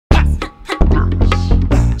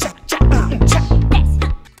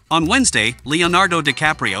On Wednesday, Leonardo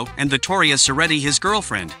DiCaprio and Vittoria Ceretti, his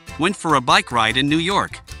girlfriend, went for a bike ride in New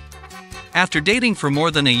York. After dating for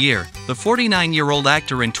more than a year, the 49-year-old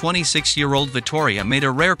actor and 26-year-old Vittoria made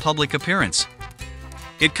a rare public appearance.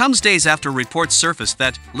 It comes days after reports surfaced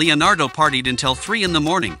that Leonardo partied until 3 in the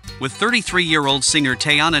morning with 33-year-old singer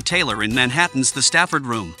Teyana Taylor in Manhattan's The Stafford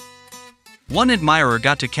Room. One admirer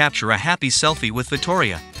got to capture a happy selfie with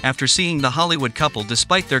Vittoria after seeing the Hollywood couple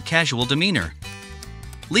despite their casual demeanor.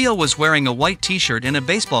 Leo was wearing a white t-shirt and a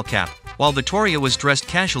baseball cap, while Vittoria was dressed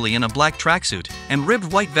casually in a black tracksuit and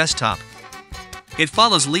ribbed white vest top. It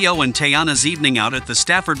follows Leo and Teyana's evening out at the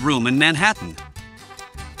Stafford Room in Manhattan,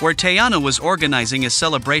 where Teyana was organizing a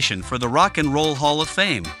celebration for the Rock and Roll Hall of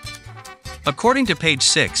Fame. According to Page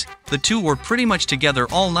 6, the two were pretty much together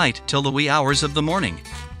all night till the wee hours of the morning.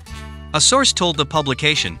 A source told the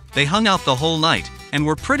publication they hung out the whole night and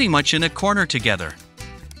were pretty much in a corner together.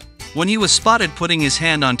 When he was spotted putting his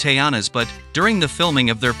hand on Teyana's butt during the filming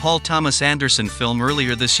of their Paul Thomas Anderson film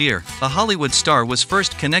earlier this year, the Hollywood star was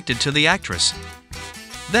first connected to the actress.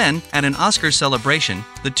 Then, at an Oscar celebration,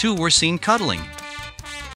 the two were seen cuddling.